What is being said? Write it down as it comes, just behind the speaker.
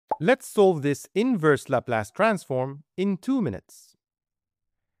Let's solve this inverse Laplace transform in 2 minutes.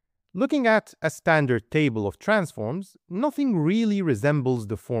 Looking at a standard table of transforms, nothing really resembles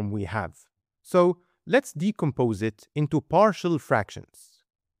the form we have. So let's decompose it into partial fractions.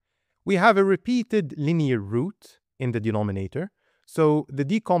 We have a repeated linear root in the denominator, so the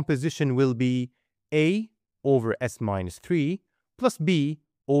decomposition will be a over s minus 3 plus b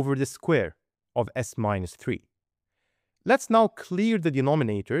over the square of s minus 3. Let's now clear the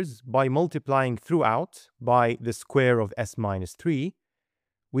denominators by multiplying throughout by the square of s minus 3.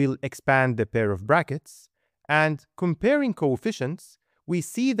 We'll expand the pair of brackets, and comparing coefficients, we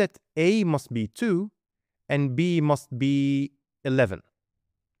see that a must be 2 and b must be 11.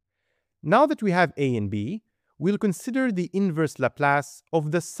 Now that we have a and b, we'll consider the inverse Laplace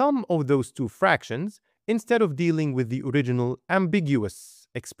of the sum of those two fractions instead of dealing with the original ambiguous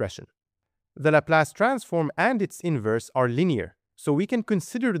expression. The Laplace transform and its inverse are linear, so we can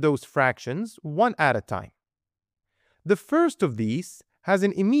consider those fractions one at a time. The first of these has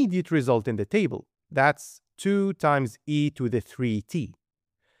an immediate result in the table. That's 2 times e to the 3t.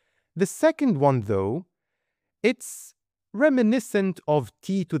 The second one, though, it's reminiscent of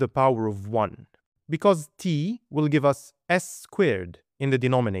t to the power of 1, because t will give us s squared in the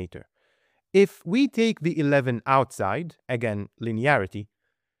denominator. If we take the 11 outside, again linearity,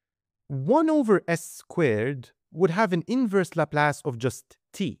 1 over s squared would have an inverse Laplace of just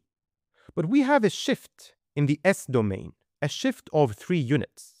t. But we have a shift in the s domain, a shift of 3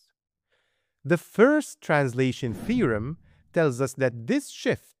 units. The first translation theorem tells us that this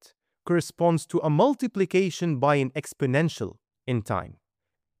shift corresponds to a multiplication by an exponential in time.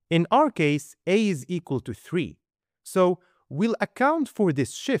 In our case, a is equal to 3. So we'll account for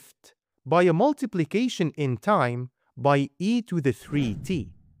this shift by a multiplication in time by e to the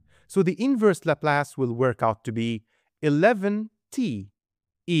 3t. So the inverse Laplace will work out to be 11t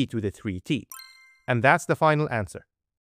e to the 3t. And that's the final answer.